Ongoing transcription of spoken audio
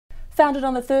Founded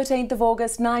on the 13th of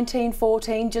August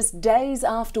 1914, just days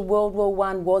after World War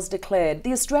I was declared,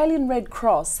 the Australian Red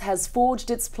Cross has forged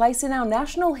its place in our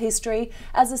national history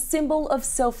as a symbol of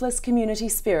selfless community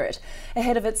spirit.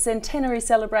 Ahead of its centenary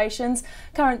celebrations,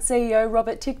 current CEO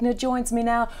Robert Tickner joins me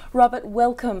now. Robert,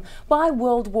 welcome. By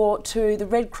World War II, the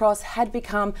Red Cross had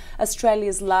become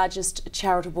Australia's largest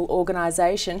charitable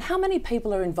organisation. How many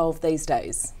people are involved these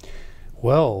days?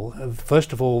 Well,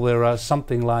 first of all, there are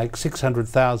something like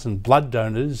 600,000 blood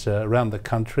donors around the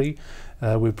country.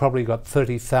 We've probably got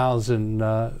 30,000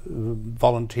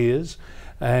 volunteers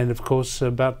and, of course,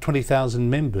 about 20,000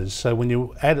 members. So when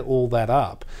you add all that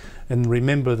up, and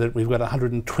remember that we've got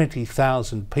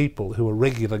 120,000 people who are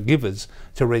regular givers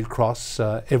to Red Cross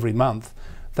every month,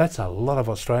 that's a lot of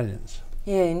Australians.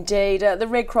 Yeah, indeed. The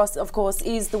Red Cross, of course,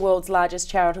 is the world's largest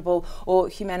charitable or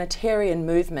humanitarian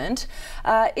movement.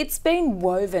 It's been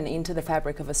woven into the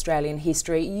fabric of Australian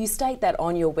history. You state that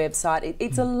on your website.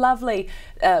 It's a lovely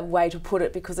way to put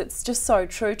it because it's just so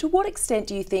true. To what extent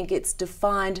do you think it's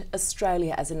defined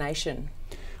Australia as a nation?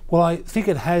 Well, I think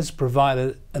it has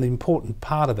provided an important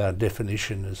part of our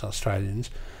definition as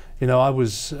Australians. You know, I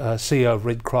was CEO of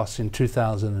Red Cross in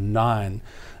 2009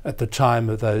 at the time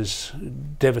of those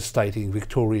devastating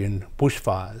Victorian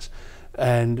bushfires,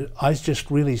 and I just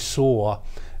really saw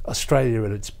Australia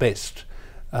at its best.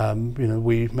 You know,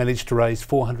 we managed to raise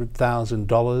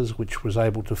 $400,000, which was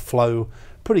able to flow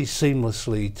pretty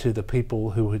seamlessly to the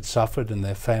people who had suffered and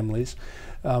their families.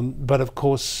 But of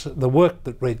course, the work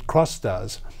that Red Cross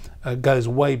does goes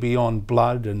way beyond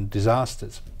blood and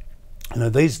disasters. You know,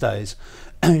 these days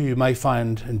you may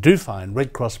find and do find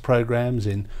Red Cross programs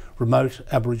in remote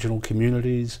Aboriginal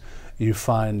communities. You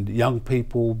find young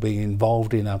people being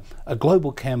involved in a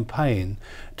global campaign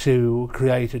to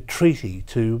create a treaty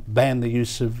to ban the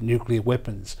use of nuclear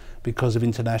weapons because of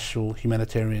international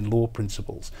humanitarian law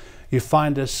principles. You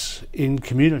find us in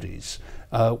communities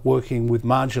working with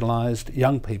marginalised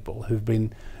young people who've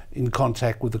been in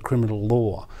contact with the criminal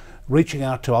law, reaching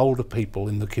out to older people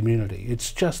in the community.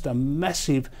 It's just a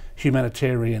massive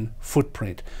humanitarian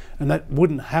footprint, and that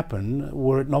wouldn't happen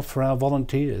were it not for our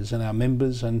volunteers and our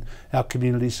members and our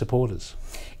community supporters.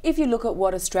 If you look at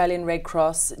what Australian Red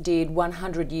Cross did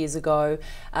 100 years ago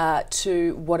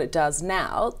to what it does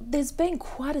now, there's been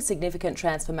quite a significant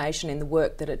transformation in the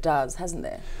work that it does, hasn't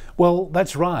there? Well,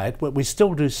 that's right, but we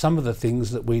still do some of the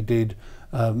things that we did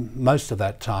most of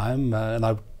that time, and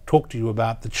I've talked to you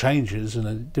about the changes and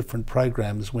the different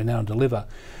programs we now deliver.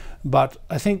 But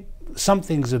I think some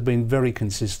things have been very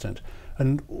consistent.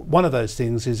 And one of those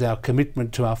things is our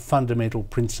commitment to our fundamental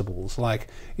principles like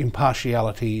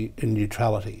impartiality and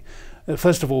neutrality.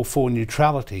 First of all, for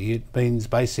neutrality, it means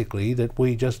basically that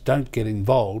we just don't get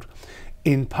involved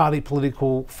in party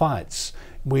political fights.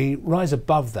 We rise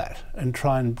above that and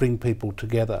try and bring people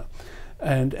together.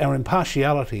 And our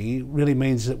impartiality really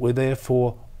means that we're there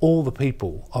for all the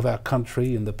people of our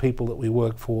country and the people that we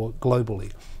work for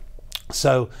globally.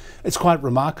 So it's quite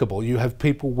remarkable. You have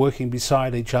people working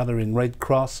beside each other in Red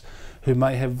Cross who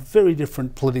may have very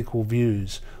different political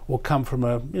views or come from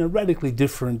a radically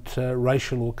different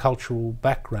racial or cultural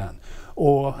background,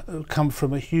 or come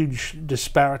from a huge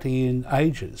disparity in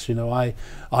ages. You know,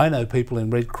 I know people in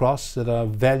Red Cross that are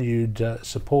valued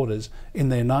supporters in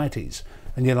their 90s,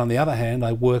 and yet on the other hand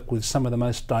I work with some of the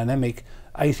most dynamic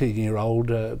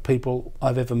 18-year-old people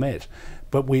I've ever met.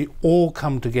 But we all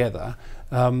come together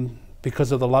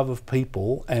because of the love of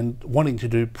people and wanting to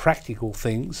do practical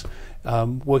things,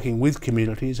 working with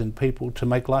communities and people to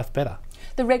make life better.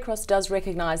 The Red Cross does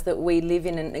recognise that we live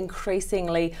in an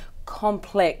increasingly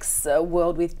complex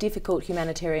world with difficult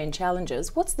humanitarian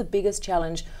challenges. What's the biggest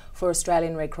challenge for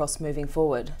Australian Red Cross moving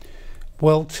forward?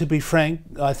 Well, to be frank,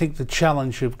 I think the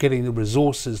challenge of getting the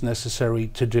resources necessary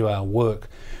to do our work.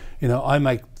 You know, I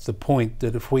make the point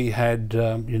that if we had,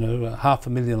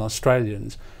 500,000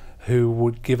 Australians who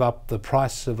would give up the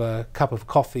price of a cup of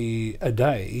coffee a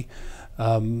day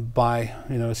by,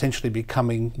 essentially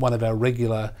becoming one of our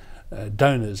regular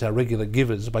donors, our regular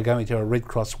givers, by going to our Red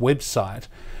Cross website,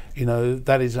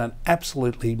 that is an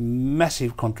absolutely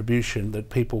massive contribution that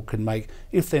people can make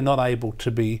if they're not able to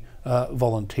be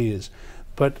volunteers.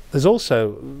 But there's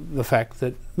also the fact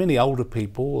that many older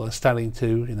people are starting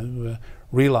to,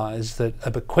 realise that a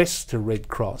bequest to Red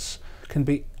Cross can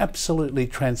be absolutely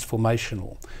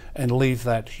transformational and leave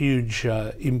that huge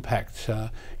impact,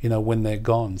 when they're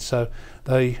gone. So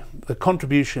the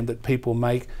contribution that people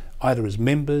make, either as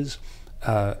members,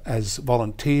 as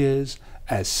volunteers,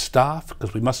 as staff,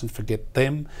 because we mustn't forget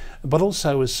them, but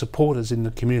also as supporters in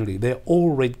the community. They're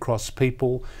all Red Cross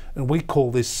people, and we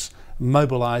call this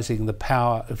mobilising the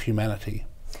power of humanity.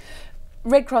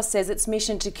 Red Cross says its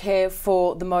mission to care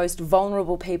for the most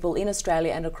vulnerable people in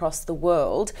Australia and across the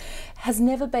world has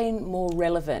never been more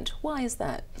relevant. Why is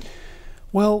that?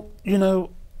 Well, you know,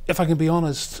 if I can be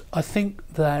honest, I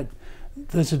think that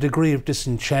there's a degree of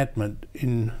disenchantment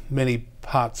in many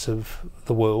parts of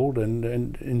the world and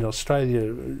in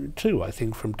Australia too, I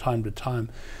think, from time to time,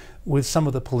 with some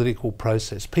of the political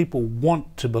process. People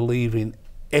want to believe in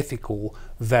ethical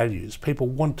values. People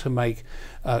want to make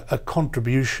a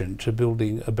contribution to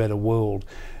building a better world.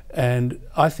 And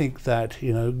I think that,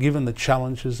 you know, given the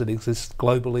challenges that exist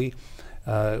globally,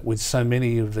 with so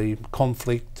many of the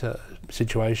conflict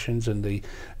situations and the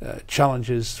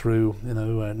challenges through, you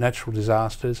know, natural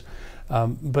disasters,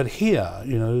 but here,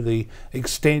 you know, the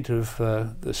extent of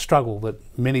the struggle that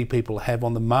many people have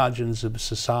on the margins of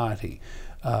society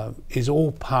is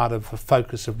all part of a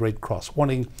focus of Red Cross,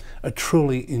 wanting a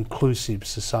truly inclusive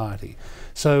society.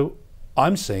 So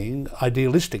I'm seeing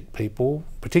idealistic people,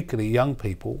 particularly young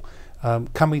people,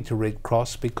 coming to Red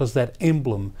Cross because that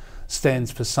emblem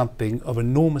stands for something of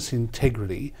enormous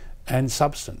integrity and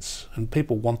substance, and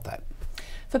people want that.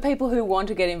 For people who want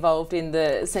to get involved in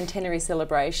the centenary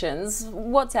celebrations,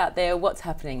 what's out there, what's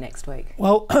happening next week?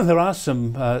 Well, there are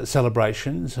some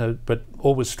celebrations, but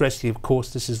always stressing, of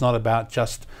course, this is not about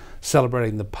just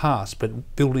celebrating the past,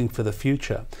 but building for the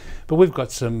future. But we've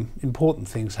got some important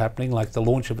things happening, like the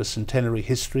launch of a centenary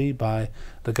history by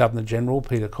the Governor-General,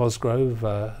 Peter Cosgrove,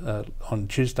 on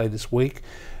Tuesday this week.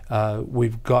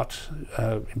 We've got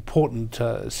important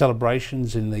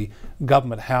celebrations in the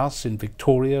Government House in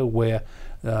Victoria, where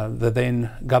the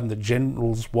then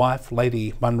Governor-General's wife,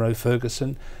 Lady Munro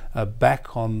Ferguson,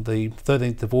 back on the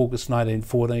 13th of August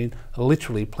 1914,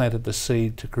 literally planted the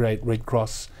seed to create Red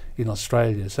Cross in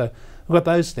Australia. So we've got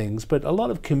those things, but a lot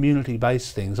of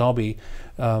community-based things. I'll be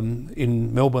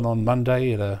in Melbourne on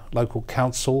Monday at a local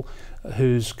council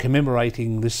who's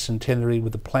commemorating this centenary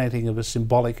with the planting of a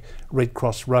symbolic Red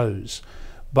Cross rose.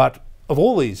 But of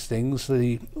all these things,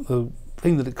 the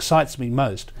thing that excites me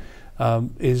most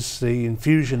is the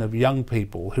infusion of young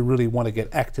people who really want to get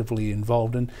actively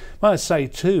involved. And I say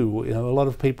too, you know, a lot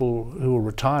of people who are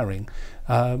retiring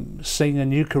seeing a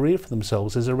new career for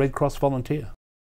themselves as a Red Cross volunteer.